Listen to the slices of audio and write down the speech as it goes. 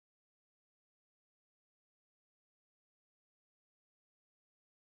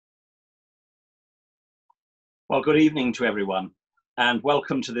Well, good evening to everyone, and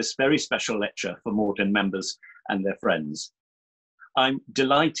welcome to this very special lecture for Magdalene members and their friends. I'm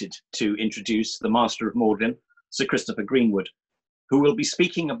delighted to introduce the Master of Magdalene, Sir Christopher Greenwood, who will be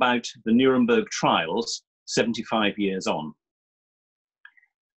speaking about the Nuremberg Trials 75 years on.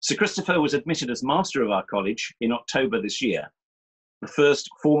 Sir Christopher was admitted as Master of our college in October this year, the first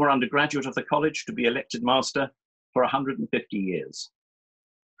former undergraduate of the college to be elected Master for 150 years.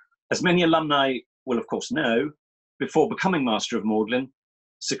 As many alumni will of course know, before becoming Master of Magdalene,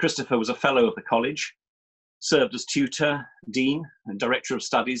 Sir Christopher was a Fellow of the College, served as Tutor, Dean and Director of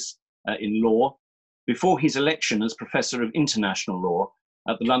Studies in Law, before his election as Professor of International Law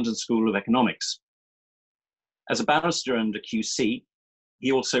at the London School of Economics. As a barrister and a QC,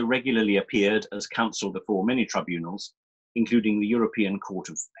 he also regularly appeared as counsel before many tribunals, including the European Court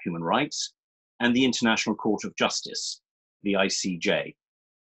of Human Rights and the International Court of Justice, the ICJ.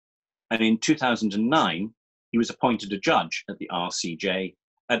 And in 2009, he was appointed a judge at the RCJ,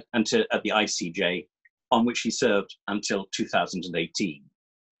 at the ICJ, on which he served until 2018.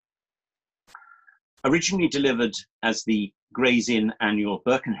 Originally delivered as the Gray's Inn annual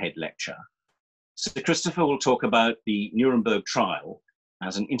Birkenhead Lecture, Sir Christopher will talk about the Nuremberg Trial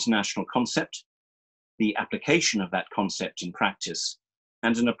as an international concept, the application of that concept in practice,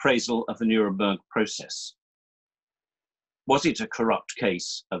 and an appraisal of the Nuremberg process. Was it a corrupt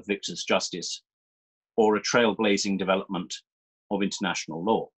case of victor's justice, or a trailblazing development of international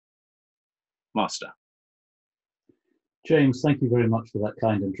law? Master. James, thank you very much for that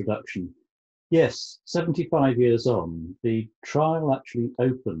kind introduction. Yes, 75 years on, the trial actually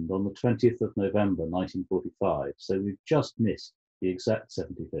opened on the 20th of November 1945, so we've just missed the exact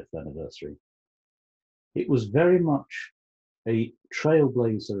 75th anniversary. It was very much a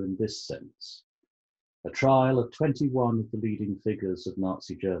trailblazer in this sense, a trial of 21 of the leading figures of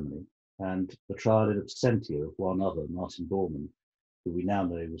Nazi Germany, and the trial in absentia of one other, Martin Bormann, who we now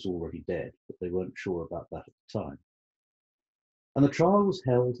know was already dead, but they weren't sure about that at the time. And the trial was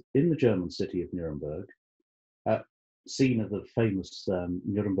held in the German city of Nuremberg, at scene of the famous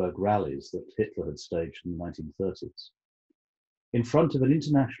Nuremberg rallies that Hitler had staged in the 1930s, in front of an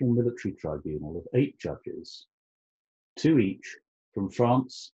international military tribunal of 8 judges, 2 each from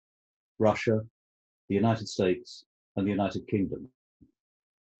France, Russia, the United States, and the United Kingdom,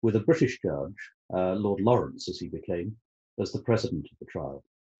 with a British judge, Lord Lawrence as he became, as the president of the trial.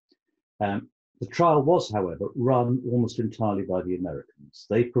 The trial was, however, run almost entirely by the Americans.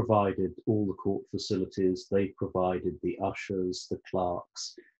 They provided all the court facilities, they provided the ushers, the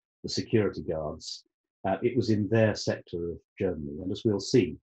clerks, the security guards. It was in their sector of Germany, and as we'll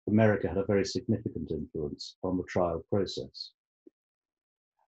see, America had a very significant influence on the trial process.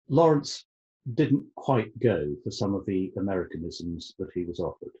 Lawrence didn't quite go for some of the Americanisms that he was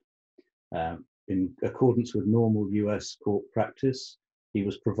offered. In accordance with normal US court practice, he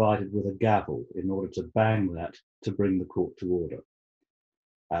was provided with a gavel in order to bang that to bring the court to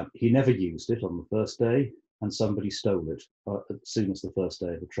order. He never used it on the first day, and somebody stole it as soon as the first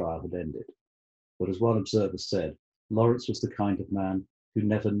day of the trial had ended. But as one observer said, Lawrence was the kind of man who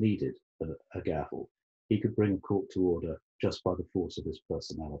never needed a gavel. He could bring a court to order just by the force of his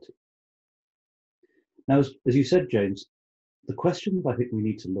personality. Now, as you said, James, the question that I think we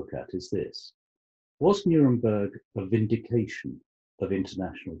need to look at is this. Was Nuremberg a vindication of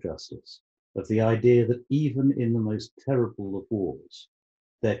international justice, of the idea that even in the most terrible of wars,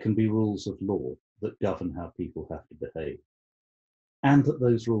 there can be rules of law that govern how people have to behave, and that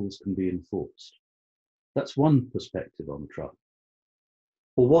those rules can be enforced? That's one perspective on the trial.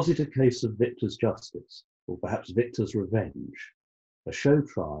 Or was it a case of victor's justice, or perhaps victor's revenge, a show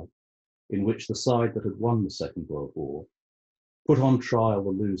trial in which the side that had won the Second World War put on trial the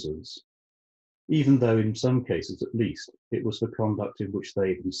losers, even though in some cases at least it was for conduct in which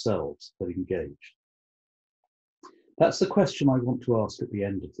they themselves had engaged? That's the question I want to ask at the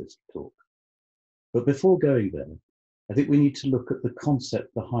end of this talk. But before going there, I think we need to look at the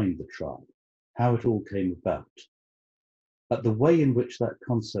concept behind the trial, how it all came about, at the way in which that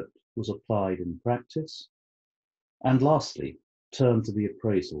concept was applied in practice, and lastly, turn to the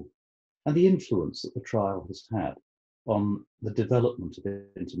appraisal and the influence that the trial has had on the development of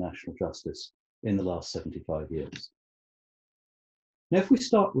international justice in the last 75 years. Now, if we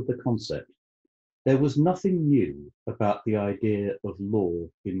start with the concept, there was nothing new about the idea of law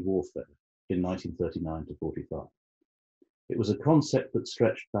in warfare in 1939 to 45. It was a concept that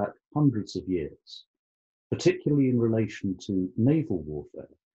stretched back hundreds of years, particularly in relation to naval warfare.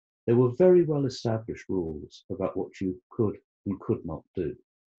 There were very well established rules about what you could and could not do,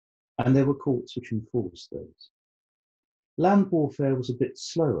 and there were courts which enforced those. Land warfare was a bit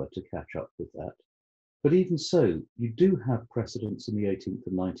slower to catch up with that, But even so, you do have precedents in the 18th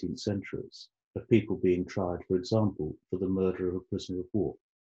and 19th centuries of people being tried, for example, for the murder of a prisoner of war.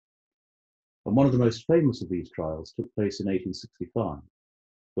 And one of the most famous of these trials took place in 1865,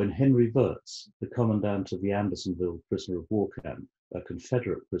 when Henry Wirz, the commandant of the Andersonville prisoner of war camp, a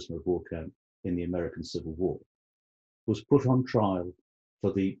Confederate prisoner of war camp in the American Civil War, was put on trial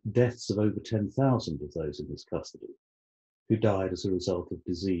for the deaths of over 10,000 of those in his custody, who died as a result of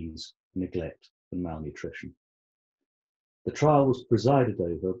disease, neglect, and malnutrition. The trial was presided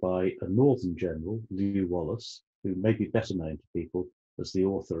over by a Northern general, Lew Wallace, who may be better known to people as the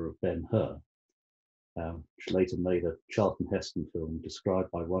author of Ben-Hur, which later made a Charlton Heston film described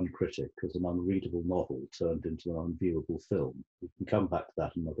by one critic as an unreadable novel turned into an unviewable film. We can come back to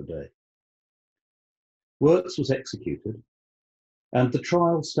that another day. Wirz was executed, and the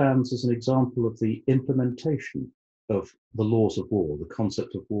trial stands as an example of the implementation of the laws of war, the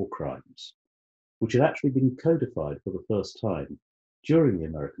concept of war crimes, which had actually been codified for the first time during the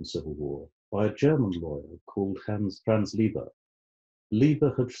American Civil War by a German lawyer called Franz Lieber.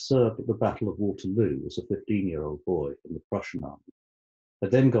 Lieber had served at the Battle of Waterloo as a 15-year-old boy in the Prussian army,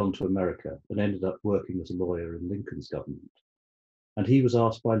 had then gone to America and ended up working as a lawyer in Lincoln's government. And he was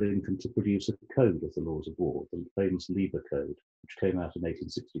asked by Lincoln to produce a code of the laws of war, the famous Lieber Code, which came out in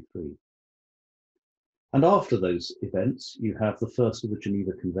 1863. And after those events, you have the first of the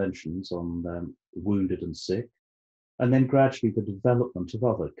Geneva Conventions on wounded and sick, and then gradually the development of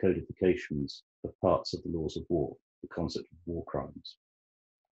other codifications of parts of the laws of war, the concept of war crimes.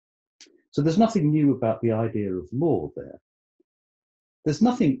 So there's nothing new about the idea of law there. There's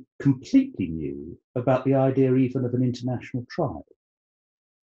nothing completely new about the idea even of an international trial.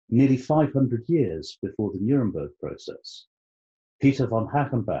 Nearly 500 years before the Nuremberg process, Peter von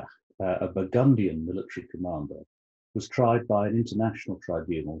Hagenbach, a Burgundian military commander, was tried by an international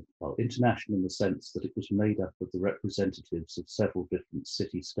tribunal, well, international in the sense that it was made up of the representatives of several different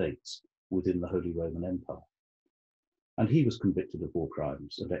city-states within the Holy Roman Empire. And he was convicted of war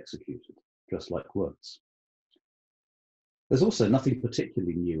crimes and executed, just like Wirz. There's also nothing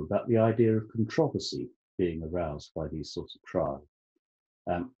particularly new about the idea of controversy being aroused by these sorts of trials.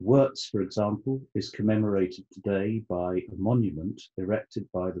 Wirz, for example, is commemorated today by a monument erected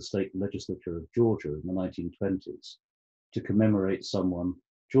by the state legislature of Georgia in the 1920s to commemorate someone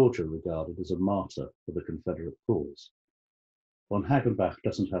Georgia regarded as a martyr for the Confederate cause. Von Hagenbach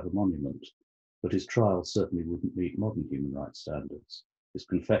doesn't have a monument, but his trial certainly wouldn't meet modern human rights standards. His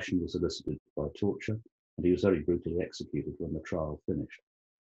confession was elicited by torture, and he was very brutally executed when the trial finished.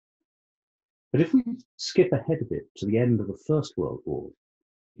 But if we skip ahead a bit to the end of the First World War,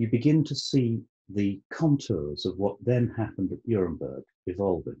 you begin to see the contours of what then happened at Nuremberg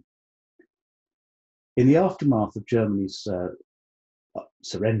evolving. In the aftermath of Germany's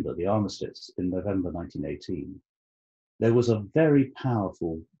surrender, the armistice, in November 1918, there was a very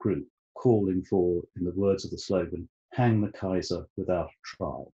powerful group calling for, in the words of the slogan, "Hang the Kaiser without a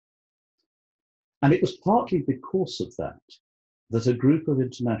trial." And it was partly because of that a group of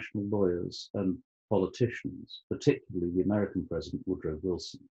international lawyers and politicians, particularly the American President Woodrow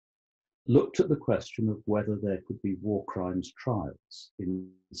Wilson, looked at the question of whether there could be war crimes trials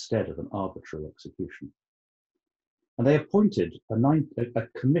instead of an arbitrary execution. And they appointed a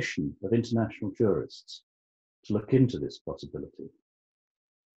commission of international jurists to look into this possibility.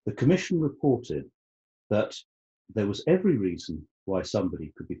 The commission reported that there was every reason why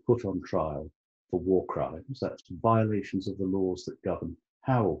somebody could be put on trial for war crimes, that's violations of the laws that govern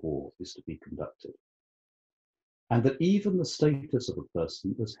how a war is to be conducted. And that even the status of a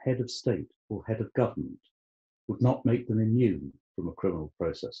person as head of state or head of government would not make them immune from a criminal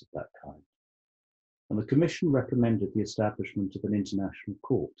process of that kind. And the Commission recommended the establishment of an international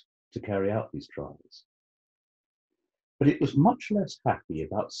court to carry out these trials. But it was much less happy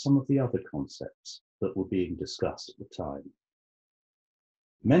about some of the other concepts that were being discussed at the time.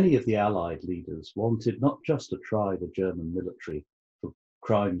 Many of the Allied leaders wanted not just to try the German military for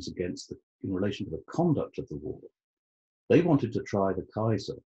crimes in relation to the conduct of the war. They wanted to try the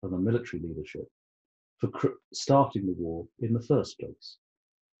Kaiser and the military leadership for starting the war in the first place.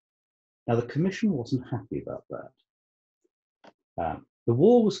 Now, the Commission wasn't happy about that. The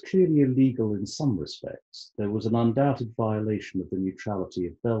war was clearly illegal in some respects. There was an undoubted violation of the neutrality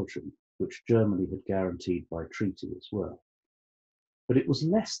of Belgium, which Germany had guaranteed by treaty as well. But it was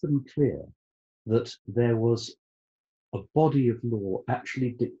less than clear that there was a body of law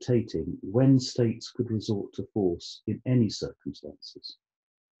actually dictating when states could resort to force in any circumstances.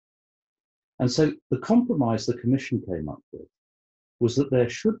 And so the compromise the Commission came up with was that there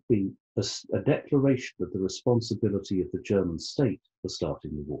should be a declaration of the responsibility of the German state for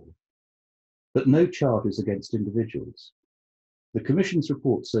starting the war, but no charges against individuals. The Commission's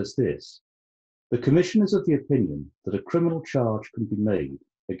report says this: the Commission is of the opinion that a criminal charge can be made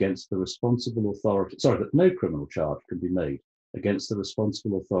against the responsible authority, that no criminal charge can be made against the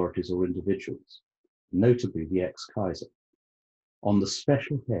responsible authorities or individuals, notably the ex-Kaiser, on the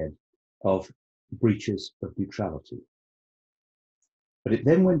special head of breaches of neutrality. But it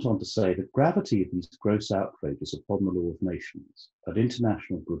then went on to say the gravity of these gross outrages upon the law of nations and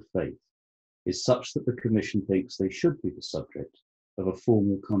international good faith is such that the Commission thinks they should be the subject of a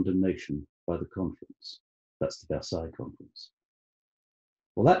formal condemnation by the conference. That's the Versailles Conference.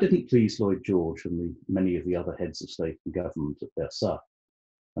 Well, that didn't please Lloyd George and many of the other heads of state and government at Versailles.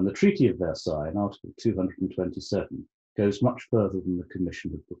 And the Treaty of Versailles, in Article 227, goes much further than the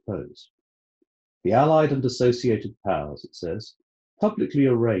Commission had proposed. The Allied and associated powers, it says, publicly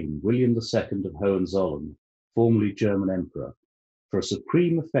arraign William II of Hohenzollern, formerly German Emperor, for a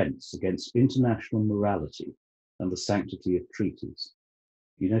supreme offence against international morality and the sanctity of treaties.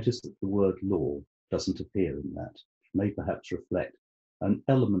 You notice that the word law doesn't appear in that, which may perhaps reflect an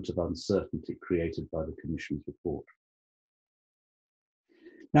element of uncertainty created by the Commission's report.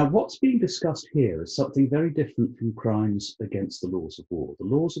 Now, what's being discussed here is something very different from crimes against the laws of war. The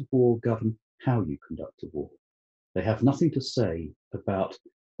laws of war govern how you conduct a war. They have nothing to say about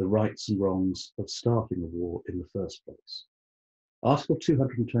the rights and wrongs of starting a war in the first place. Article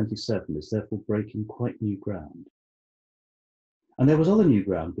 227 is therefore breaking quite new ground. And there was other new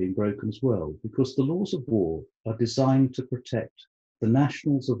ground being broken as well, because the laws of war are designed to protect the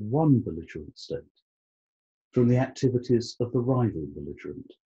nationals of one belligerent state from the activities of the rival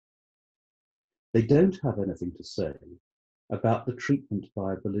belligerent. They don't have anything to say about the treatment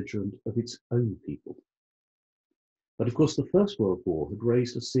by a belligerent of its own people. But of course, the First World War had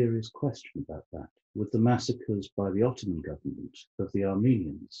raised a serious question about that, with the massacres by the Ottoman government of the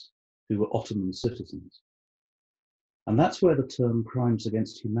Armenians, who were Ottoman citizens. And that's where the term crimes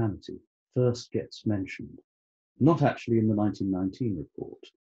against humanity first gets mentioned, not actually in the 1919 report,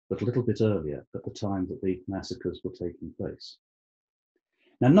 but a little bit earlier, at the time that the massacres were taking place.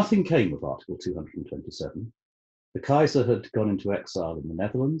 Now, nothing came of Article 227. The Kaiser had gone into exile in the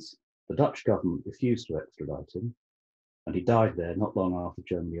Netherlands. The Dutch government refused to extradite him, and he died there not long after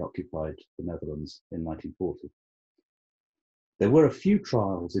Germany occupied the Netherlands in 1940. There were a few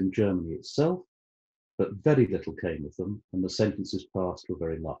trials in Germany itself, but very little came of them, and the sentences passed were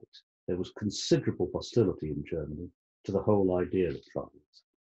very light. There was considerable hostility in Germany to the whole idea of trials.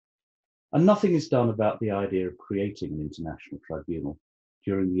 And nothing is done about the idea of creating an international tribunal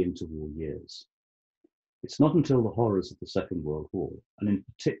during the interwar years. It's not until the horrors of the Second World War, and in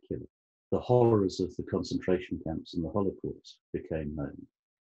particular, the horrors of the concentration camps and the Holocaust became known.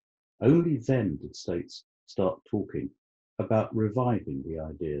 Only then did states start talking about reviving the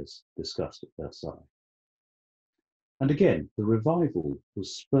ideas discussed at Versailles. And again, the revival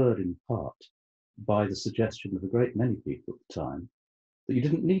was spurred in part by the suggestion of a great many people at the time that you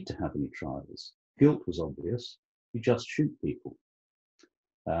didn't need to have any trials. Guilt was obvious, you just shoot people.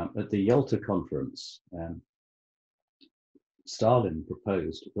 At the Yalta Conference, Stalin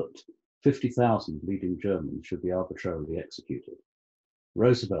proposed that 50,000 leading Germans should be arbitrarily executed.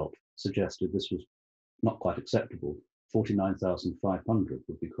 Roosevelt suggested this was not quite acceptable. 49,500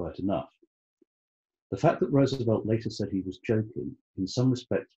 would be quite enough. The fact that Roosevelt later said he was joking, in some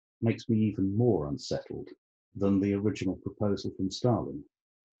respect, makes me even more unsettled than the original proposal from Stalin.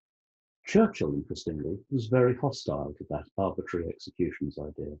 Churchill, interestingly, was very hostile to that arbitrary executions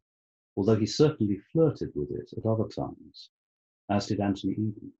idea, although he certainly flirted with it at other times, as did Anthony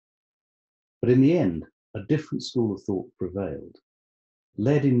Eden. But in the end, a different school of thought prevailed,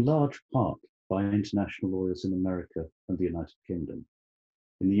 led in large part by international lawyers in America and the United Kingdom.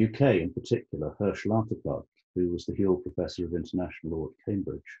 In the UK in particular, Lauterpacht, who was the Hill Professor of International Law at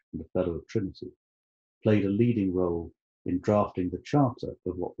Cambridge and a Fellow of Trinity, played a leading role in drafting the charter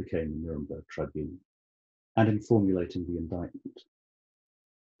of what became the Nuremberg Tribunal and in formulating the indictment.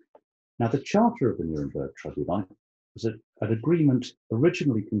 Now, the charter of the Nuremberg Tribunal was an agreement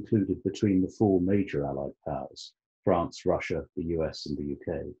originally concluded between the four major Allied powers, France, Russia, the US, and the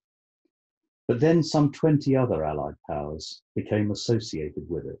UK. But then some 20 other Allied powers became associated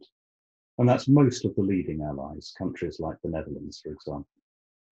with it. And that's most of the leading allies, countries like the Netherlands, for example.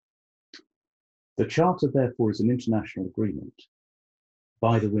 The Charter, therefore, is an international agreement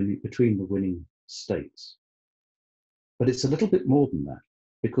between the winning states. But it's a little bit more than that,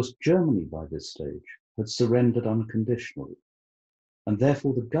 because Germany, by this stage, had surrendered unconditionally. And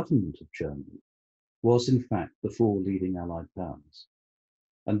therefore, the government of Germany was, in fact, the four leading Allied powers.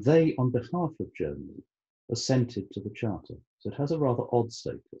 And they, on behalf of Germany, assented to the Charter. So it has a rather odd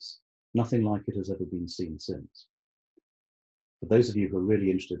status. Nothing like it has ever been seen since. For those of you who are really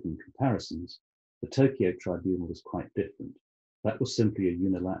interested in comparisons, the Tokyo Tribunal is quite different. That was simply a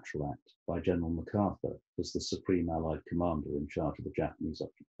unilateral act by General MacArthur as the Supreme Allied Commander in charge of the Japanese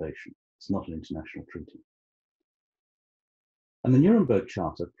occupation. It's not an international treaty. And the Nuremberg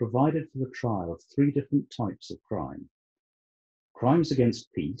Charter provided for the trial of 3 different types of crime. Crimes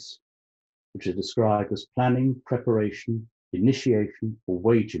against peace, which are described as planning, preparation, initiation, or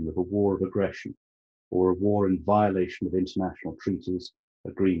waging of a war of aggression, or a war in violation of international treaties,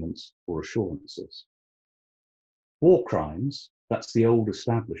 agreements, or assurances. War crimes, that's the old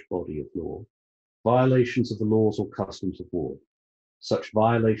established body of law, violations of the laws or customs of war. Such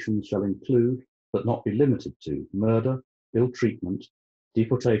violations shall include, but not be limited to, murder, ill treatment,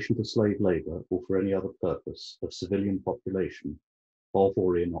 deportation for slave labour or for any other purpose of civilian population of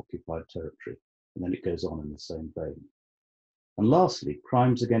or in occupied territory. And then it goes on in the same vein. And lastly,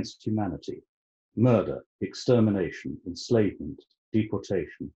 crimes against humanity, murder, extermination, enslavement,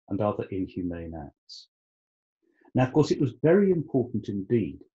 deportation, and other inhumane acts. Now, of course, it was very important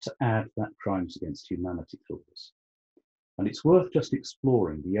indeed to add that crimes against humanity clause. And it's worth just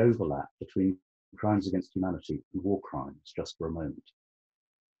exploring the overlap between crimes against humanity and war crimes just for a moment.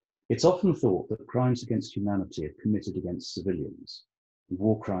 It's often thought that crimes against humanity are committed against civilians and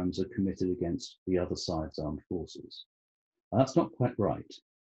war crimes are committed against the other side's armed forces. And that's not quite right.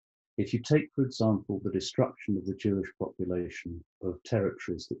 If you take, for example, the destruction of the Jewish population of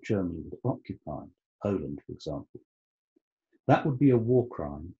territories that Germany had occupied, Poland, for example, that would be a war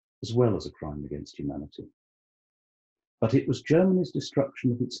crime as well as a crime against humanity. But it was Germany's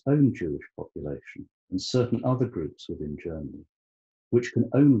destruction of its own Jewish population and certain other groups within Germany, which can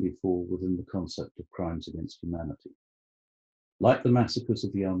only fall within the concept of crimes against humanity. Like the massacres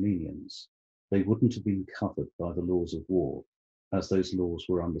of the Armenians, they wouldn't have been covered by the laws of war, as those laws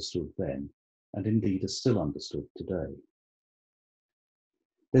were understood then, and indeed are still understood today.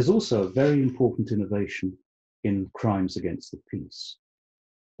 There's also a very important innovation in crimes against the peace,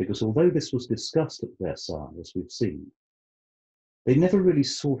 because although this was discussed at Versailles, as we've seen, they never really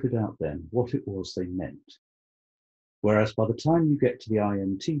sorted out then what it was they meant. Whereas by the time you get to the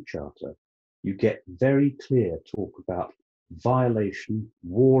IMT Charter, you get very clear talk about violation,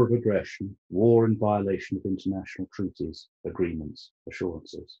 war of aggression, war in violation of international treaties, agreements,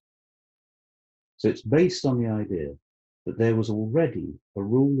 assurances. So it's based on the idea that there was already a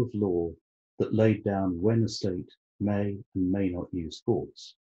rule of law that laid down when a state may and may not use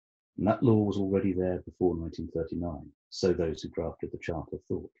force. And that law was already there before 1939, so those who drafted the Charter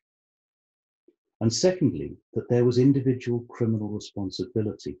thought. And secondly, that there was individual criminal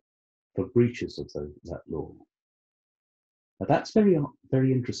responsibility for breaches of that law. Now that's very,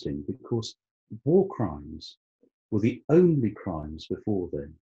 very interesting because war crimes were the only crimes before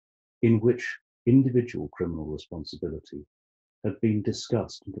then in which individual criminal responsibility had been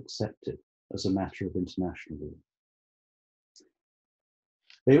discussed and accepted as a matter of international law.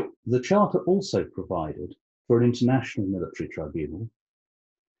 The Charter also provided for an international military tribunal,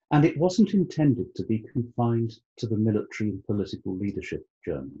 and it wasn't intended to be confined to the military and political leadership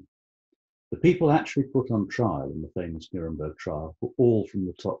of Germany. The people actually put on trial in the famous Nuremberg Trial were all from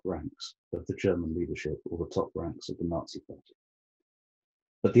the top ranks of the German leadership or the top ranks of the Nazi Party.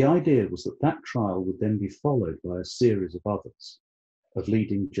 But the idea was that that trial would then be followed by a series of others, of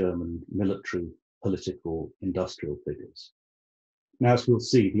leading German military, political, industrial figures. Now, as we'll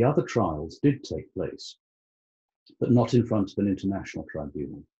see, the other trials did take place, but not in front of an international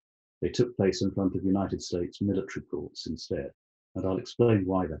tribunal. They took place in front of United States military courts instead, and I'll explain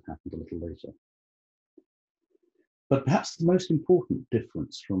why that happened a little later. But perhaps the most important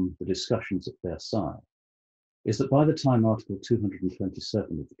difference from the discussions at Versailles is that by the time Article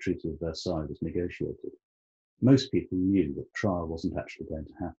 227 of the Treaty of Versailles was negotiated, most people knew that trial wasn't actually going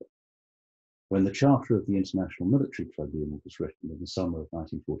to happen. When the Charter of the International Military Tribunal was written in the summer of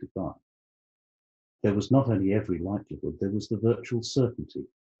 1945, there was not only every likelihood, there was the virtual certainty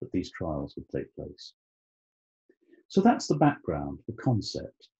that these trials would take place. So that's the background, the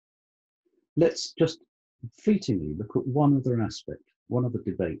concept. Let's just fleetingly look at one other aspect, one other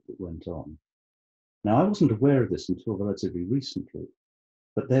debate that went on. Now, I wasn't aware of this until relatively recently,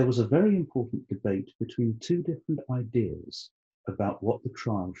 but there was a very important debate between 2 different ideas about what the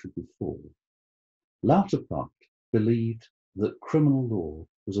trial should be for. Lauterpacht believed that criminal law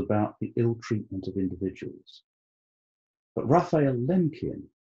was about the ill treatment of individuals. But Raphael Lemkin,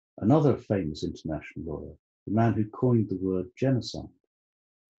 another famous international lawyer, the man who coined the word genocide,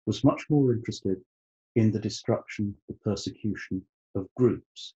 was much more interested in the destruction, the persecution of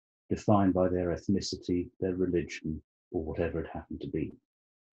groups defined by their ethnicity, their religion, or whatever it happened to be.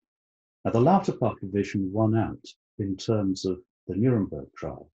 Now, the Lauterpacht division won out in terms of the Nuremberg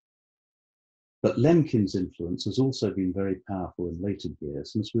trial, but Lemkin's influence has also been very powerful in later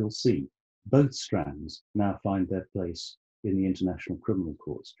years, and as we'll see, both strands now find their place in the International Criminal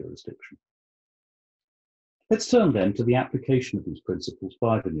Court's jurisdiction. Let's turn then to the application of these principles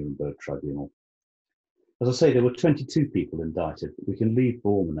by the Nuremberg Tribunal. As I say, there were 22 people indicted, but we can leave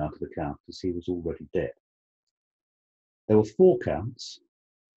Bormann out of account as he was already dead. There were 4 counts: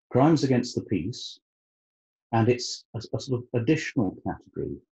 crimes against the peace, and it's a sort of additional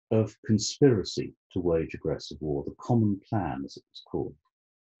category of conspiracy to wage aggressive war, the common plan as it was called.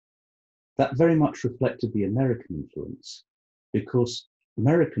 That very much reflected the American influence, because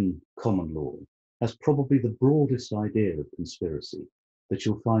American common law has probably the broadest idea of conspiracy that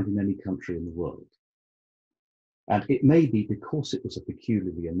you'll find in any country in the world. And it may be because it was a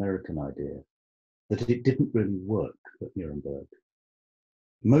peculiarly American idea that it didn't really work at Nuremberg.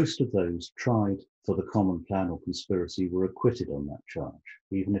 Most of those tried for the common plan or conspiracy were acquitted on that charge,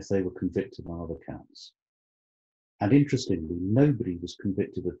 even if they were convicted on other counts. And interestingly, nobody was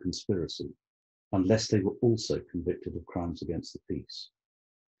convicted of conspiracy unless they were also convicted of crimes against the peace.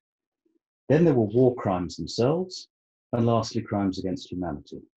 Then there were war crimes themselves, and lastly, crimes against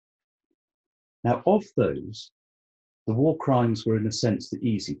humanity. Now, of those, the war crimes were in a sense the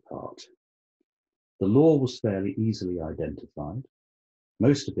easy part. The law was fairly easily identified.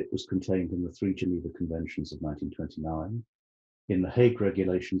 Most of it was contained in the 3 Geneva Conventions of 1929, in the Hague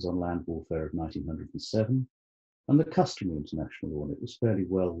Regulations on Land Warfare of 1907, and the customary international law, and it was fairly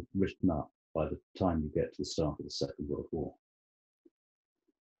well written up by the time you get to the start of the Second World War.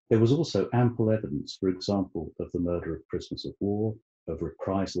 There was also ample evidence, for example, of the murder of prisoners of war, of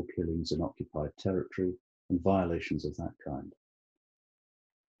reprisal killings in occupied territory, and violations of that kind.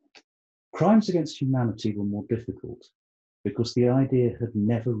 Crimes against humanity were more difficult because the idea had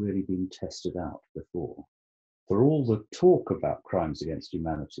never really been tested out before. For all the talk about crimes against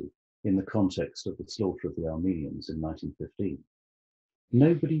humanity in the context of the slaughter of the Armenians in 1915,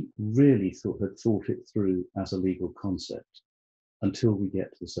 nobody really had thought it through as a legal concept until we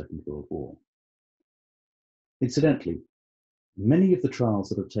get to the Second World War. Incidentally, many of the trials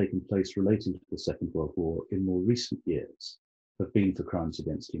that have taken place relating to the Second World War in more recent years have been for crimes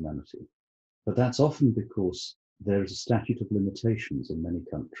against humanity. But that's often because there is a statute of limitations in many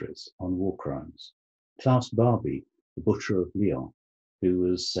countries on war crimes. Klaus Barbie, the butcher of Lyon, who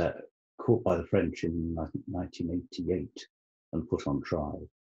was caught by the French in 1988 and put on trial,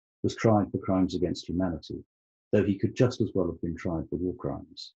 was tried for crimes against humanity, though he could just as well have been tried for war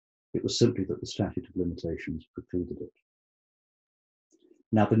crimes. It was simply that the statute of limitations precluded it.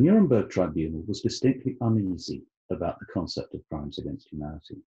 Now, the Nuremberg Tribunal was distinctly uneasy about the concept of crimes against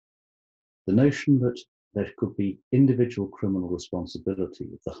humanity. The notion that there could be individual criminal responsibility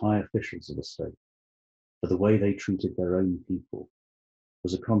of the high officials of a state for the way they treated their own people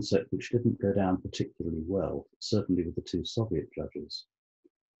was a concept which didn't go down particularly well, certainly with the 2 Soviet judges.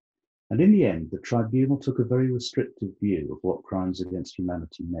 And in the end, the tribunal took a very restrictive view of what crimes against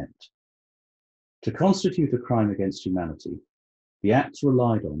humanity meant. To constitute a crime against humanity, the acts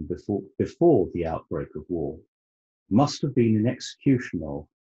relied on before the outbreak of war must have been in execution of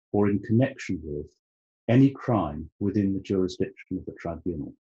or in connection with any crime within the jurisdiction of the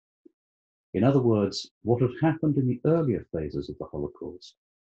tribunal. In other words, what had happened in the earlier phases of the Holocaust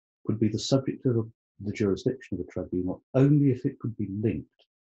could be the subject of the jurisdiction of the tribunal only if it could be linked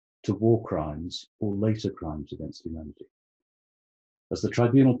to war crimes or later crimes against humanity. As the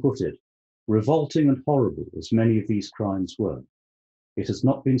tribunal put it, revolting and horrible as many of these crimes were, it has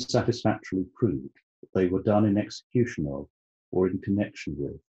not been satisfactorily proved that they were done in execution of or in connection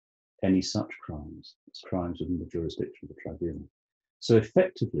with any such crimes as crimes within the jurisdiction of the tribunal. So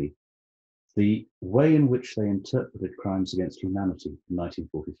effectively, the way in which they interpreted crimes against humanity in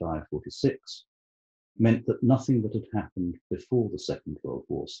 1945-46 meant that nothing that had happened before the Second World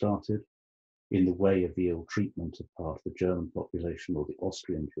War started in the way of the ill treatment of part of the German population or the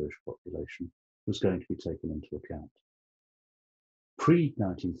Austrian Jewish population was going to be taken into account.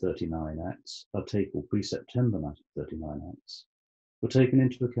 Pre-1939 acts, or pre-September 1939 acts, were taken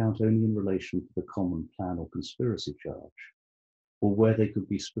into account only in relation to the common plan or conspiracy charge, or where they could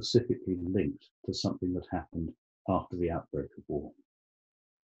be specifically linked to something that happened after the outbreak of war.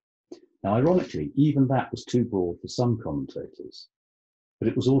 Now, ironically, even that was too broad for some commentators, but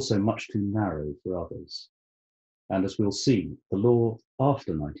it was also much too narrow for others. And as we'll see, the law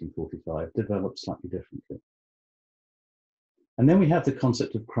after 1945 developed slightly differently. And then we have the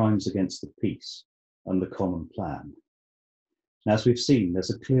concept of crimes against the peace and the common plan. Now, as we've seen,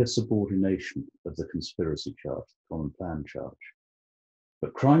 there's a clear subordination of the conspiracy charge, the common plan charge.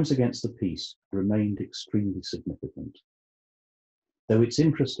 but crimes against the peace remained extremely significant. Though it's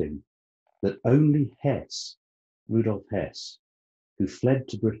interesting that only Hess, Rudolf Hess, who fled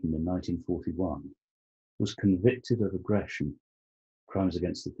to Britain in 1941, was convicted of aggression, crimes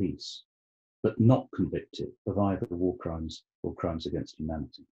against the peace, but not convicted of either war crimes or crimes against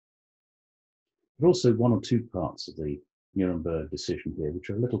humanity. There are also one or two parts of the Nuremberg decision here which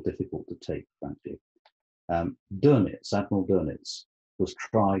are a little difficult to take, frankly. Dönitz, Admiral Dönitz, was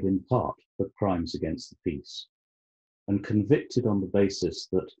tried in part for crimes against the peace and convicted on the basis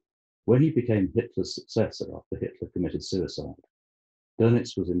that when he became Hitler's successor after Hitler committed suicide,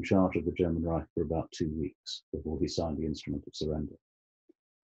 Dönitz was in charge of the German Reich for about 2 weeks before he signed the instrument of surrender.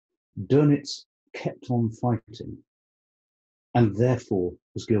 Dönitz kept on fighting and therefore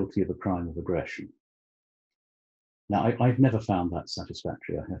was guilty of a crime of aggression. Now, I've never found that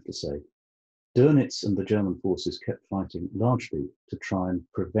satisfactory, I have to say. Dönitz and the German forces kept fighting largely to try and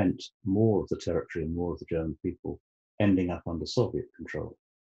prevent more of the territory and more of the German people ending up under Soviet control.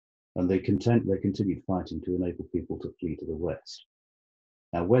 And they continued fighting to enable people to flee to the west.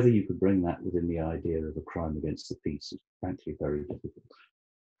 Now, whether you could bring that within the idea of a crime against the peace is frankly very difficult.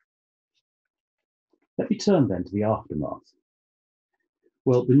 Let me turn then to the aftermath.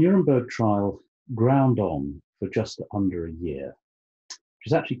 Well, the Nuremberg trial ground on for just under a year, which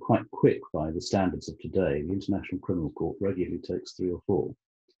is actually quite quick by the standards of today. The International Criminal Court regularly takes 3 or 4.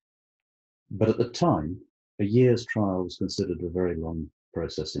 But at the time, a year's trial was considered a very long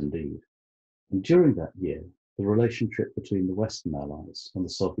process indeed. And during that year, the relationship between the Western Allies and the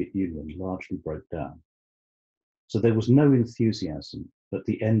Soviet Union largely broke down. So there was no enthusiasm at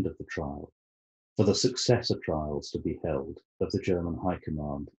the end of the trial for the successor trials to be held of the German High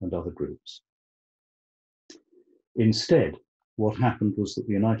Command and other groups. Instead, what happened was that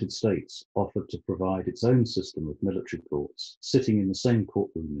the United States offered to provide its own system of military courts, sitting in the same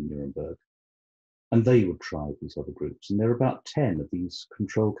courtroom in Nuremberg, and they would try these other groups. And there are about 10 of these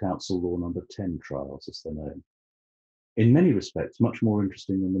Control Council Law Number 10 trials, as they're known. In many respects, much more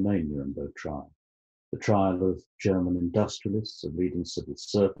interesting than the main Nuremberg trial. The trial of German industrialists, of leading civil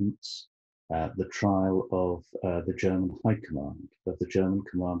servants, the trial of the German High Command, of the German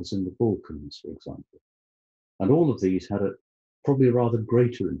commanders in the Balkans, for example. And all of these had probably a rather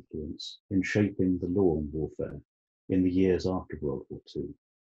greater influence in shaping the law on warfare in the years after World War II.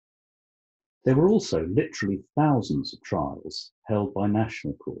 There were also literally thousands of trials held by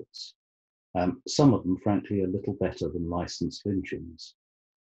national courts, some of them, frankly, a little better than licensed lynchings.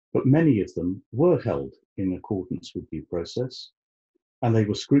 But many of them were held in accordance with due process, and they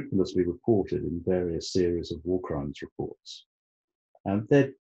were scrupulously reported in various series of war crimes reports.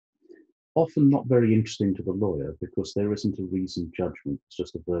 They're often not very interesting to the lawyer because there isn't a reasoned judgment, it's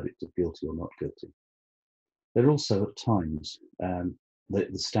just a verdict of guilty or not guilty. They're also at times, the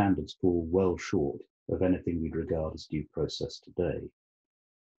standards fall well short of anything we'd regard as due process today.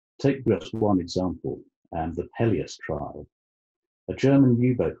 Take just one example, the Pelias trial. A German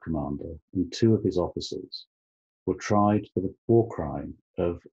U-boat commander and 2 of his officers were tried for the war crime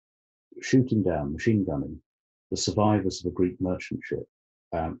of shooting down, machine gunning, the survivors of a Greek merchant ship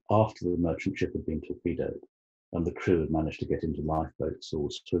after the merchant ship had been torpedoed and the crew had managed to get into lifeboats or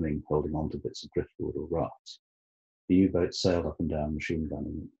swimming, holding on to bits of driftwood or rafts. The U-boat sailed up and down, machine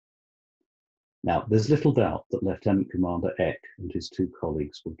gunning them. Now, there's little doubt that Lieutenant Commander Eck and his 2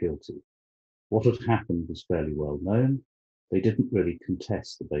 colleagues were guilty. What had happened was fairly well known. They didn't really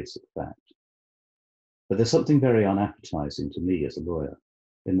contest the basic fact. But there's something very unappetizing to me as a lawyer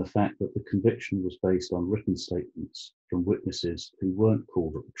in the fact that the conviction was based on written statements from witnesses who weren't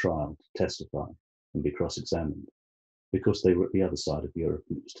called at the trial to testify and be cross-examined because they were at the other side of Europe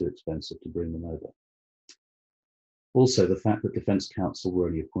and it was too expensive to bring them over. Also, the fact that defense counsel were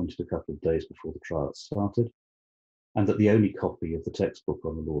only appointed a couple of days before the trial started, and that the only copy of the textbook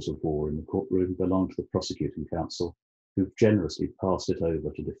on the laws of war in the courtroom belonged to the prosecuting counsel, who generously passed it over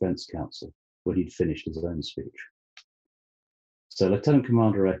to defense counsel when he'd finished his own speech. So Lieutenant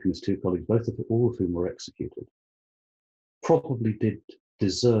Commander Eck and his 2 colleagues, all of whom were executed, probably did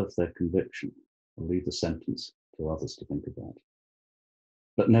deserve their conviction. I'll leave the sentence to others to think about.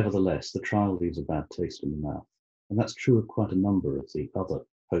 But nevertheless, the trial leaves a bad taste in the mouth. And that's true of quite a number of the other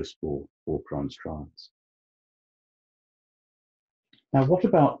post-war war crimes trials. Now, what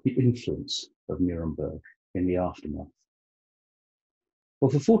about the influence of Nuremberg in the aftermath?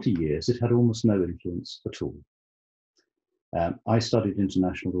 Well, for 40 years, it had almost no influence at all. I studied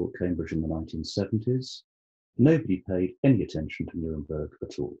international law at Cambridge in the 1970s. Nobody paid any attention to Nuremberg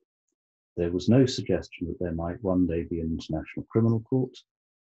at all. There was no suggestion that there might one day be an international criminal court.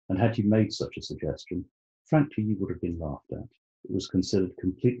 And had you made such a suggestion, frankly, you would have been laughed at. it was considered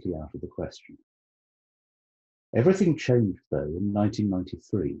completely out of the question. Everything changed, though, in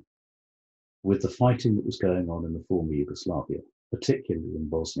 1993, with the fighting that was going on in the former Yugoslavia, particularly in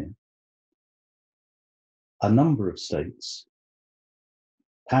Bosnia. A number of states,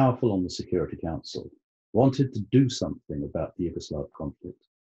 powerful on the Security Council, wanted to do something about the Yugoslav conflict,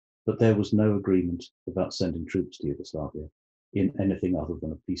 but there was no agreement about sending troops to Yugoslavia in anything other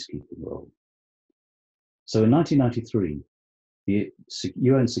than a peacekeeping role. So in 1993, the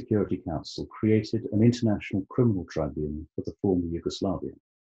UN Security Council created an international criminal tribunal for the former Yugoslavia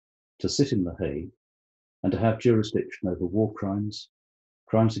to sit in The Hague and to have jurisdiction over war crimes,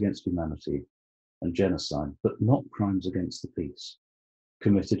 crimes against humanity, and genocide, but not crimes against the peace,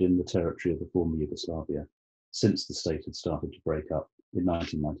 committed in the territory of the former Yugoslavia since the state had started to break up in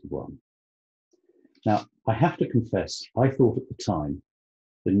 1991. Now, I have to confess, I thought at the time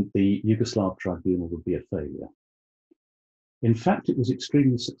the Yugoslav tribunal would be a failure. In fact, it was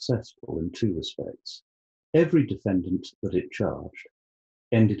extremely successful in two respects. Every defendant that it charged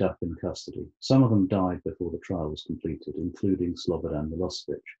ended up in custody. Some of them died before the trial was completed, including Slobodan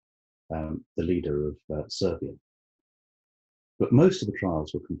Milosevic, the leader of Serbia. But most of the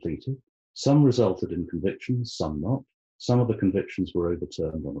trials were completed. Some resulted in convictions, some not. Some of the convictions were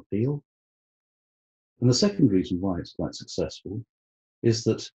overturned on appeal. And the second reason why it's quite successful is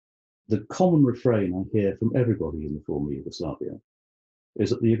that the common refrain I hear from everybody in the former Yugoslavia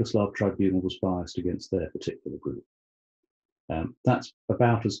is that the Yugoslav tribunal was biased against their particular group. That's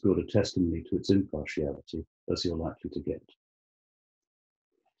about as good a testimony to its impartiality as you're likely to get.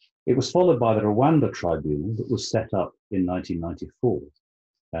 It was followed by the Rwanda tribunal that was set up in 1994,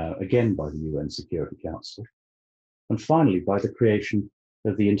 again by the UN Security Council, and finally by the creation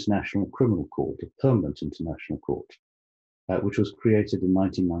of the International Criminal Court, a permanent international court, which was created in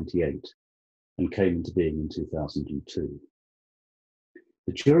 1998 and came into being in 2002.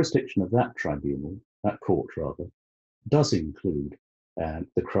 The jurisdiction of that tribunal, that court rather, does include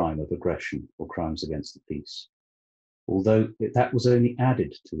the crime of aggression or crimes against the peace, although that was only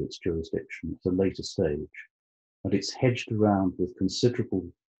added to its jurisdiction at a later stage, and it's hedged around with considerable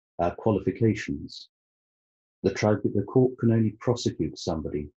qualifications. The court can only prosecute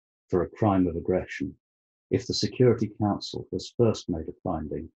somebody for a crime of aggression if the Security Council has first made a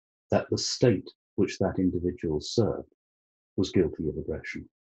finding that the state which that individual served was guilty of aggression.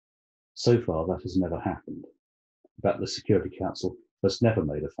 So far, that has never happened. But the Security Council has never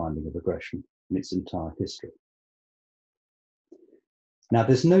made a finding of aggression in its entire history. Now,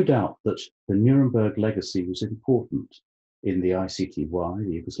 there's no doubt that the Nuremberg legacy was important in the ICTY,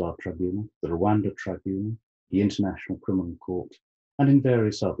 the Yugoslav Tribunal, the Rwanda Tribunal, the International Criminal Court, and in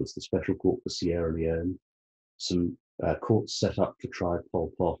various others, the Special Court for Sierra Leone, some courts set up to try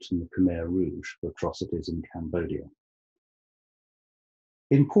Pol Pot and the Khmer Rouge for atrocities in Cambodia.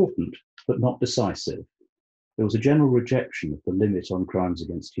 Important, but not decisive, there was a general rejection of the limit on crimes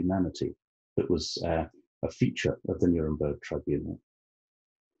against humanity that was a feature of the Nuremberg Tribunal.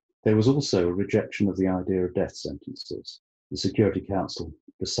 There was also a rejection of the idea of death sentences. The Security Council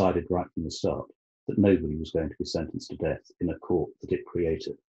decided right from the start that nobody was going to be sentenced to death in a court that it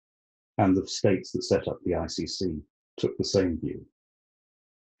created. And the states that set up the ICC took the same view.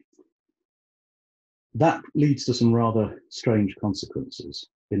 That leads to some rather strange consequences.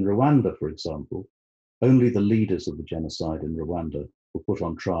 In Rwanda, for example, only the leaders of the genocide in Rwanda were put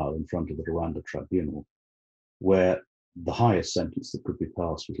on trial in front of the Rwanda Tribunal, where the highest sentence that could be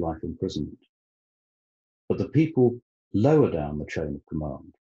passed was life imprisonment. But the people lower down the chain of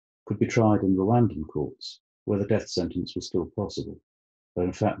command could be tried in Rwandan courts, where the death sentence was still possible, though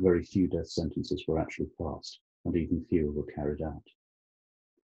in fact very few death sentences were actually passed, and even fewer were carried out.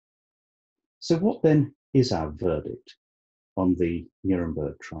 So what then is our verdict on the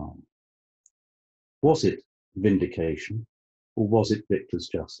Nuremberg trial? Was it vindication, or was it victor's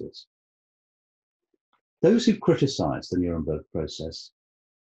justice? Those who criticise the Nuremberg process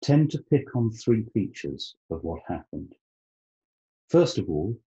tend to pick on three features of what happened. First of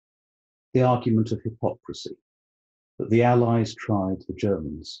all, the argument of hypocrisy, that the Allies tried the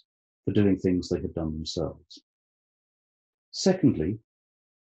Germans for doing things they had done themselves. Secondly,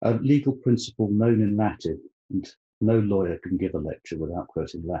 a legal principle known in Latin, and no lawyer can give a lecture without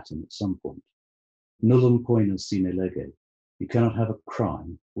quoting Latin at some point. Nullum poena sine lege. You cannot have a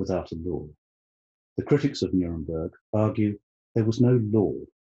crime without a law. The critics of Nuremberg argue there was no law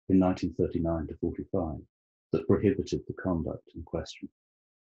in 1939 to 45 that prohibited the conduct in question.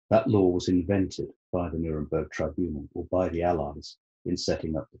 That law was invented by the Nuremberg Tribunal or by the Allies in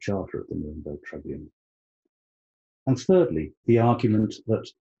setting up the charter of the Nuremberg Tribunal. And thirdly, the argument that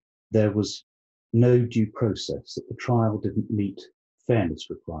there was no due process, that the trial didn't meet fairness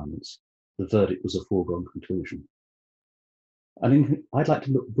requirements, the verdict was a foregone conclusion. And I'd like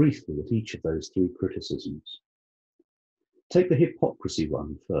to look briefly at each of those three criticisms. Take the hypocrisy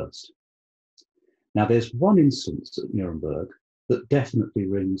one first. Now, there's one instance at Nuremberg that definitely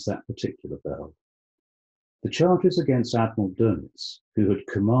rings that particular bell. The charges against Admiral Dönitz, who had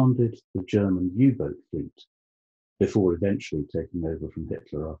commanded the German U-boat fleet before eventually taking over from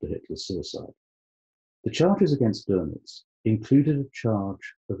Hitler after Hitler's suicide. The charges against Dönitz included a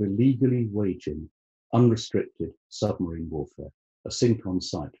charge of illegally waging unrestricted submarine warfare, a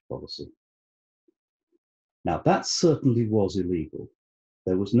sink-on-sight policy. Now, that certainly was illegal.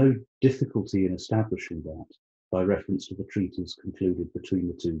 There was no difficulty in establishing that by reference to the treaties concluded between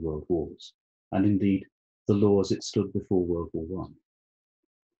the two world wars, and indeed the law as it stood before World War I.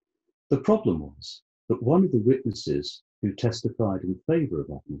 The problem was that one of the witnesses who testified in favour of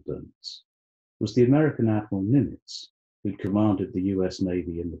Admiral Dönitz was the American Admiral Nimitz, who commanded the US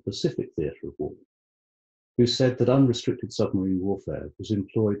Navy in the Pacific theatre of war, who said that unrestricted submarine warfare was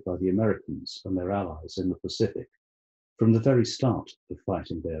employed by the Americans and their allies in the Pacific from the very start of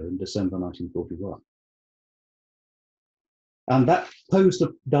fighting there in December 1941. And that posed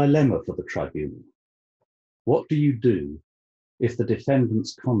a dilemma for the tribunal. What do you do if the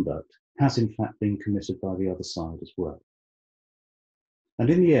defendant's conduct has in fact been committed by the other side as well? And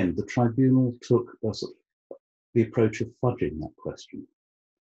in the end, the tribunal took the approach of fudging that question.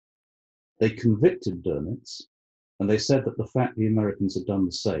 They convicted Dönitz, and they said that the fact the Americans had done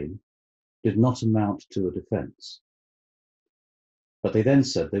the same did not amount to a defence. But they then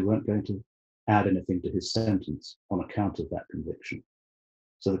said they weren't going to add anything to his sentence on account of that conviction.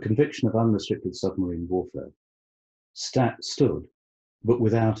 So the conviction of unrestricted submarine warfare stood, but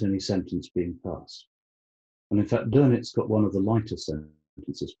without any sentence being passed. And in fact, Dönitz got one of the lighter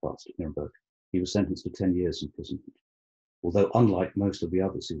sentences passed at Nuremberg. He was sentenced to 10 years imprisonment, although unlike most of the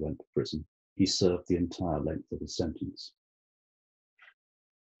others who went to prison, he served the entire length of his sentence.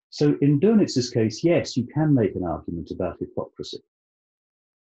 So in Dönitz's case, yes, you can make an argument about hypocrisy,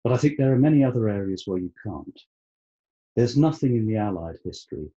 but I think there are many other areas where you can't. There's nothing in the Allied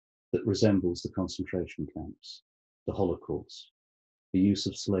history that resembles the concentration camps, the Holocaust, the use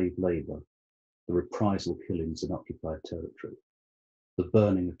of slave labour, the reprisal killings in occupied territory, the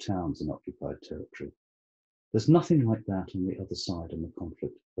burning of towns in occupied territory. There's nothing like that on the other side in the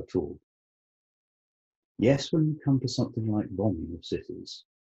conflict at all. Yes, when you come to something like bombing of cities,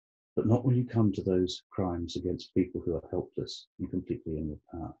 but not when you come to those crimes against people who are helpless and completely in your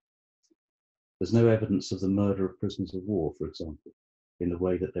power. There's no evidence of the murder of prisoners of war, for example, in the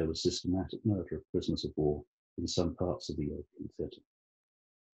way that there was systematic murder of prisoners of war in some parts of the European theatre.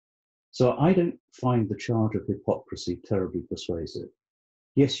 So I don't find the charge of hypocrisy terribly persuasive.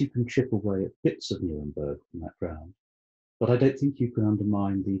 Yes, you can chip away at bits of Nuremberg on that ground, but I don't think you can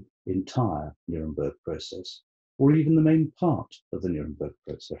undermine the entire Nuremberg process, or even the main part of the Nuremberg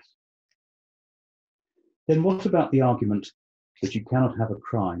process. Then what about the argument that you cannot have a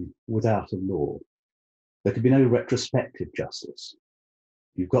crime without a law? There could be no retrospective justice.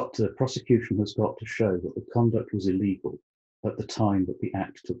 The prosecution has got to show that the conduct was illegal at the time that the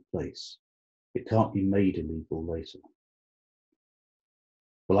act took place. It can't be made illegal later.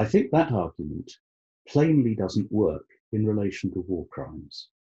 Well, I think that argument plainly doesn't work in relation to war crimes.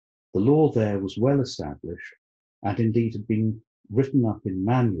 The law there was well established and indeed had been written up in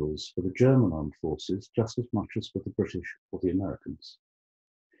manuals for the German armed forces just as much as for the British or the Americans.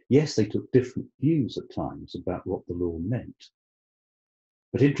 Yes, they took different views at times about what the law meant.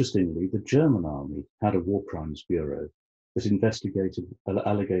 But interestingly, the German army had a war crimes bureau that investigated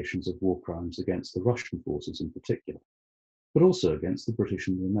allegations of war crimes against the Russian forces in particular, but also against the British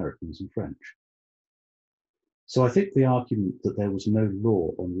and the Americans and French. So I think the argument that there was no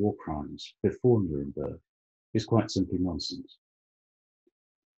law on war crimes before Nuremberg is quite simply nonsense.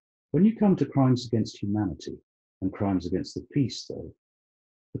 When you come to crimes against humanity and crimes against the peace, though,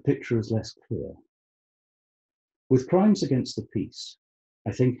 the picture is less clear. With crimes against the peace,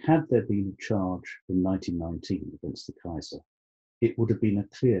 I think had there been a charge in 1919 against the Kaiser, it would have been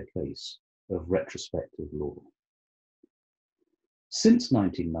a clear case of retrospective law. Since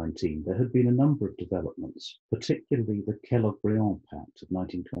 1919, there had been a number of developments, particularly the Kellogg-Briand Pact of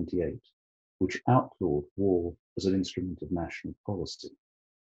 1928, which outlawed war as an instrument of national policy.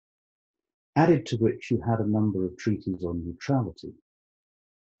 Added to which you had a number of treaties on neutrality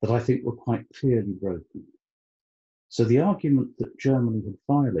that I think were quite clearly broken. So the argument that Germany had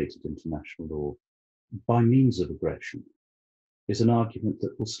violated international law by means of aggression is an argument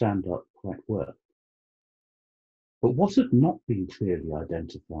that will stand up quite well. But what had not been clearly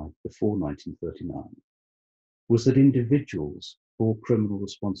identified before 1939 was that individuals bore criminal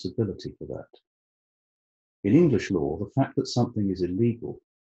responsibility for that. In English law, the fact that something is illegal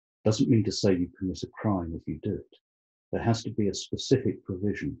doesn't mean to say you commit a crime if you do it. There has to be a specific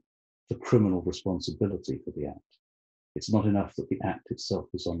provision for criminal responsibility for the act. It's not enough that the act itself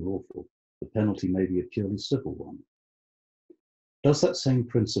is unlawful. The penalty may be a purely civil one. Does that same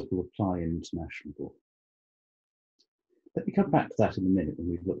principle apply in international law? Let me come back to that in a minute when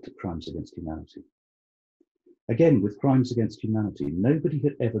we've looked at crimes against humanity. Again, with crimes against humanity, nobody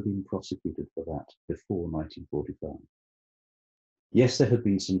had ever been prosecuted for that before 1945. Yes, there had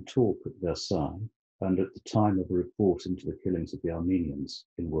been some talk at Versailles and at the time of a report into the killings of the Armenians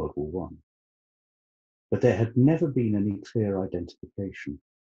in World War I. But there had never been any clear identification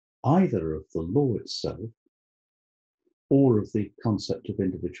either of the law itself or of the concept of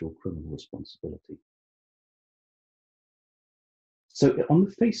individual criminal responsibility. So on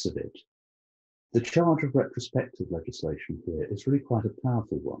the face of it, the charge of retrospective legislation here is really quite a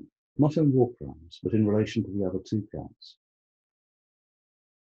powerful one, not in war crimes, but in relation to the other two counts.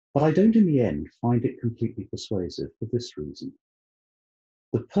 But I don't in the end find it completely persuasive for this reason.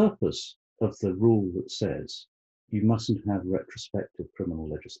 The purpose of the rule that says you mustn't have retrospective criminal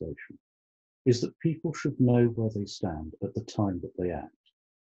legislation is that people should know where they stand at the time that they act,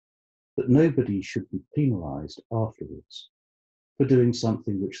 that nobody should be penalised afterwards for doing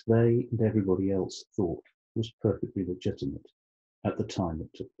something which they and everybody else thought was perfectly legitimate at the time it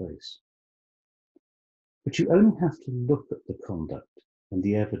took place. But you only have to look at the conduct and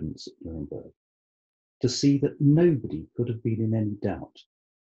the evidence at Nuremberg to see that nobody could have been in any doubt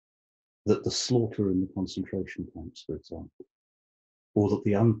that the slaughter in the concentration camps, for example, or that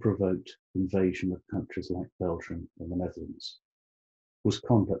the unprovoked invasion of countries like Belgium and the Netherlands was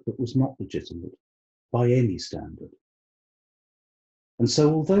conduct that was not legitimate by any standard. And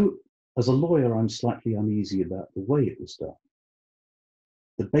so although as a lawyer I'm slightly uneasy about the way it was done,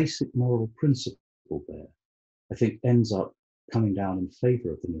 the basic moral principle there, I think, ends up coming down in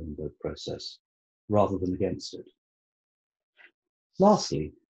favour of the Nuremberg process rather than against it.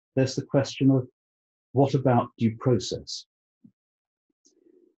 Lastly, there's the question of what about due process?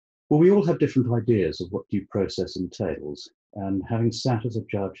 Well, we all have different ideas of what due process entails, and having sat as a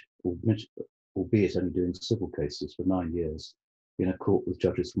judge, albeit only doing civil cases for 9 years in a court with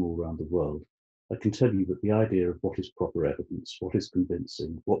judges from all around the world, I can tell you that the idea of what is proper evidence, what is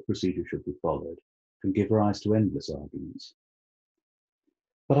convincing, what procedure should be followed, can give rise to endless arguments.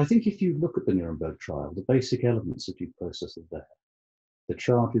 But I think if you look at the Nuremberg trial, the basic elements of due process are there. The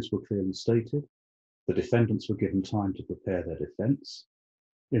charges were clearly stated, the defendants were given time to prepare their defence.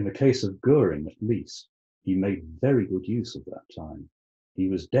 In the case of Göring, at least, he made very good use of that time. He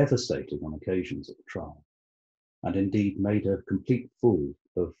was devastating on occasions at the trial, and indeed made a complete fool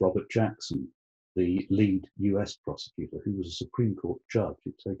of Robert Jackson, the lead US prosecutor, who was a Supreme Court judge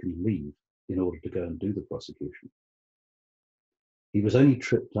who'd taken leave in order to go and do the prosecution. He was only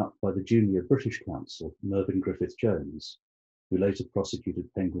tripped up by the junior British counsel, Mervyn Griffith-Jones, who later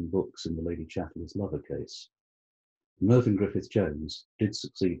prosecuted Penguin Books in the Lady Chatterley's lover case. Mervyn Griffith-Jones did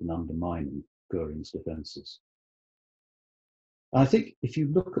succeed in undermining Göring's defences. I think if you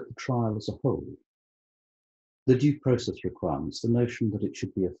look at the trial as a whole, the due process requirements, the notion that it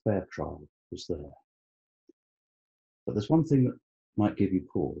should be a fair trial was there. But there's one thing that might give you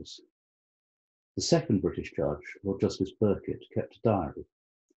pause. The second British judge, Lord Justice Burkitt, kept a diary.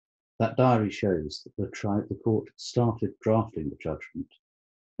 That diary shows that the court started drafting the judgment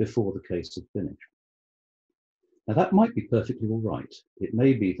before the case had finished. Now that might be perfectly all right. It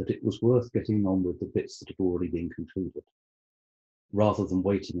may be that it was worth getting on with the bits that had already been concluded, rather than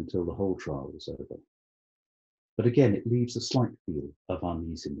waiting until the whole trial was over. But again, it leaves a slight feel of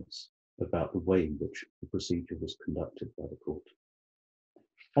uneasiness about the way in which the procedure was conducted by the court.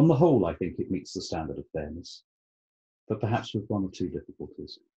 On the whole, I think it meets the standard of fairness, but perhaps with one or two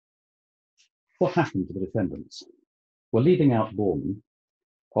difficulties. What happened to the defendants? Well, leaving out Bormann,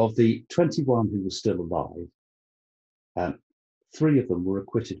 of the 21 who were still alive, 3 of them were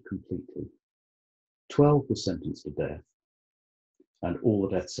acquitted completely. 12 were sentenced to death, and all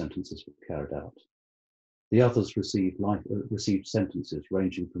the death sentences were carried out. The others received sentences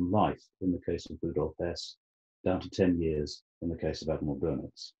ranging from life in the case of Rudolf Hess down to 10 years in the case of Admiral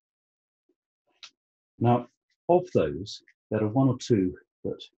Dönitz. Now, of those, there are 1 or 2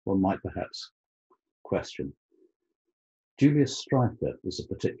 that one might perhaps question. Julius Streicher is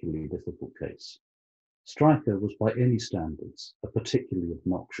a particularly difficult case. Streicher was by any standards a particularly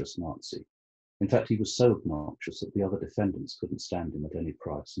obnoxious Nazi. In fact, he was so obnoxious that the other defendants couldn't stand him at any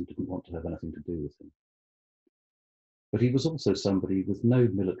price and didn't want to have anything to do with him. but he was also somebody with no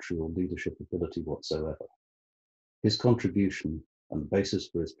military or leadership ability whatsoever. His contribution and the basis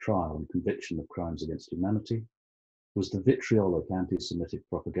for his trial and conviction of crimes against humanity was the vitriolic anti-Semitic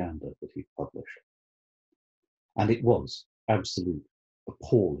propaganda that he published. And it was absolute,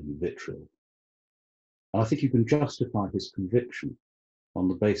 appalling vitriol. And I think you can justify his conviction on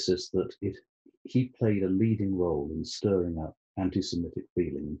the basis that he played a leading role in stirring up anti-Semitic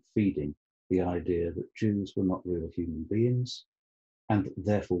feeling and feeding the idea that Jews were not real human beings, and that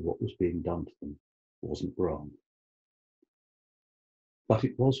therefore what was being done to them wasn't wrong. But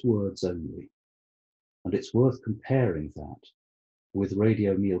it was words only, and it's worth comparing that with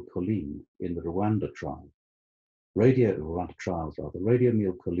Radio Mille Collines in the Rwanda trial. Radio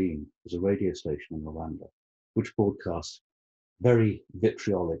Mille Collines was a radio station in Rwanda which broadcast very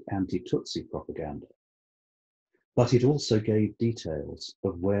vitriolic anti-Tutsi propaganda. But it also gave details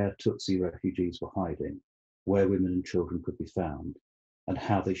of where Tutsi refugees were hiding, where women and children could be found, and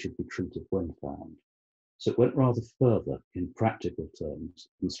how they should be treated when found. So it went rather further in practical terms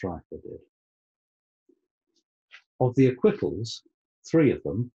than Stryker did. Of the acquittals, three of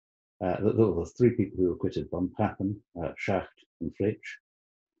them, the three people who were acquitted, von Papen, Schacht and Fritsch,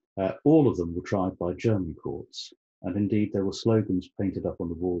 all of them were tried by German courts. And indeed, there were slogans painted up on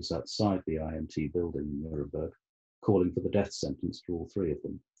the walls outside the IMT building in Nuremberg, calling for the death sentence for all three of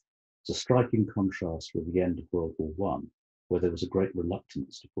them. It's a striking contrast with the end of World War I, where there was a great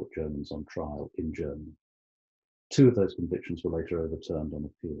reluctance to put Germans on trial in Germany. Two of those convictions were later overturned on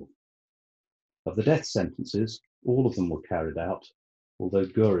appeal. Of the death sentences, all of them were carried out, although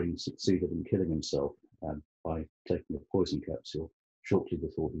Goering succeeded in killing himself by taking a poison capsule shortly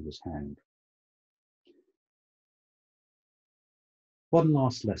before he was hanged. One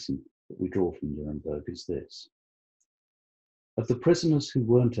last lesson that we draw from Nuremberg is this. Of the prisoners who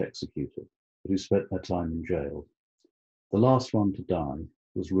weren't executed, but who spent their time in jail, the last one to die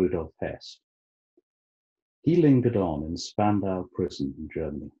was Rudolf Hess. He lingered on in Spandau prison in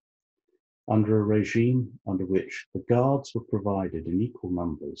Germany, under a regime under which the guards were provided in equal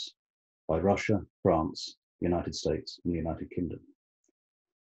numbers by Russia, France, the United States, and the United Kingdom.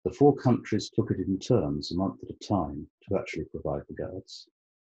 The four countries took it in turns, a month at a time, to actually provide the guards.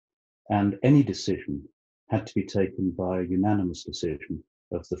 And any decision had to be taken by a unanimous decision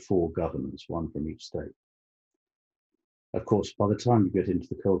of the four governors, one from each state. Of course, by the time you get into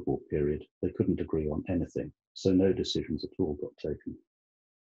the Cold War period, they couldn't agree on anything, so no decisions at all got taken.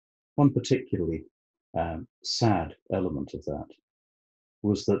 One particularly sad element of that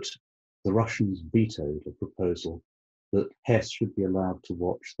was that the Russians vetoed a proposal that Hess should be allowed to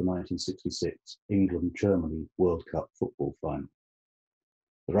watch the 1966 England-Germany World Cup football final.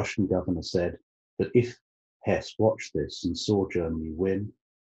 The Russian governor said that if Hess watched this and saw Germany win,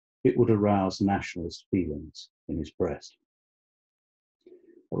 it would arouse nationalist feelings in his breast.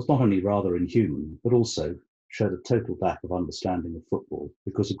 That was not only rather inhuman, but also showed a total lack of understanding of football,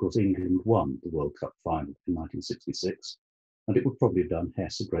 because of course England won the World Cup final in 1966, and it would probably have done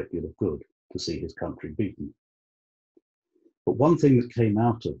Hess a great deal of good to see his country beaten. But one thing that came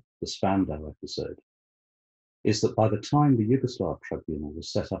out of the Spandau episode is that by the time the Yugoslav tribunal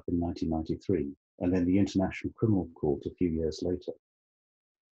was set up in 1993, and then the International Criminal Court a few years later,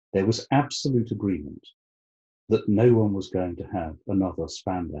 there was absolute agreement that no one was going to have another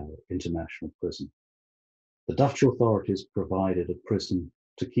Spandau international prison. The Dutch authorities provided a prison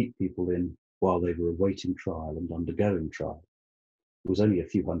to keep people in while they were awaiting trial and undergoing trial. It was only a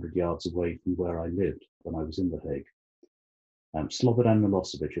few hundred yards away from where I lived when I was in The Hague. Slobodan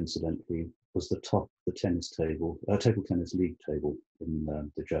Milosevic, incidentally, was the top of the table tennis league table in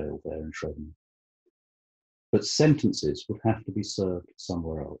the jail there in Schroeden. But sentences would have to be served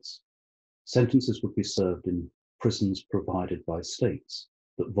somewhere else. Sentences would be served in prisons provided by states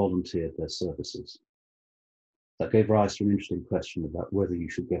that volunteered their services. That gave rise to an interesting question about whether you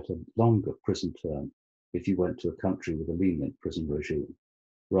should get a longer prison term if you went to a country with a lenient prison regime,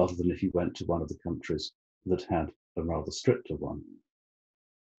 rather than if you went to one of the countries that had a rather stricter one.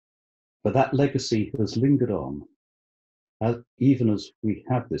 But that legacy has lingered on. Even as we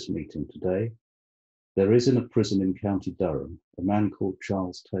have this meeting today, there is in a prison in County Durham a man called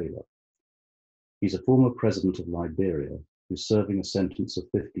Charles Taylor. He's a former president of Liberia who's serving a sentence of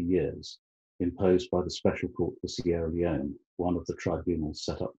 50 years imposed by the Special Court for Sierra Leone, one of the tribunals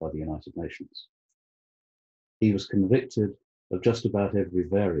set up by the United Nations. He was convicted of just about every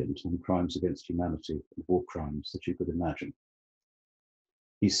variant on crimes against humanity and war crimes that you could imagine.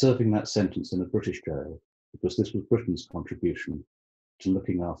 He's serving that sentence in a British jail because this was Britain's contribution to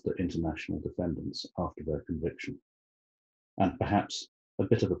looking after international defendants after their conviction, and perhaps a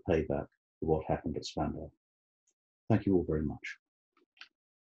bit of a payback for what happened at Spandau. Thank you all very much.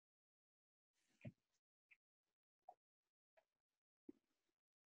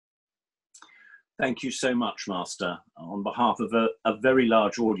 Thank you so much, Master, on behalf of a very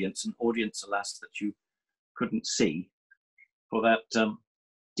large audience, an audience, alas, that you couldn't see, for that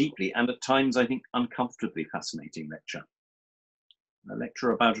deeply and at times, I think, uncomfortably fascinating lecture. A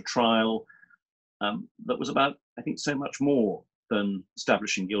lecture about a trial that was about, I think, so much more than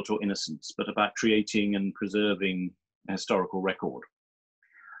establishing guilt or innocence, but about creating and preserving a historical record.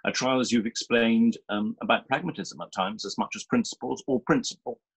 A trial, as you've explained, about pragmatism at times as much as principles, or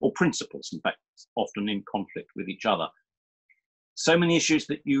principles, in fact, often in conflict with each other. So many issues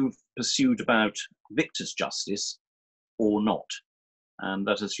that you've pursued about victor's justice or not, and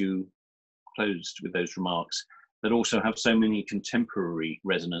that, as you closed with those remarks, that also have so many contemporary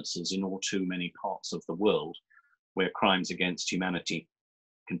resonances in all too many parts of the world where crimes against humanity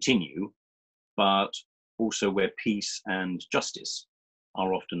continue, but also where peace and justice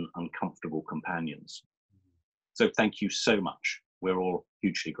are often uncomfortable companions. So thank you so much. We're all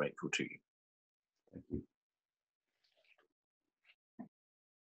hugely grateful to you. Thank you.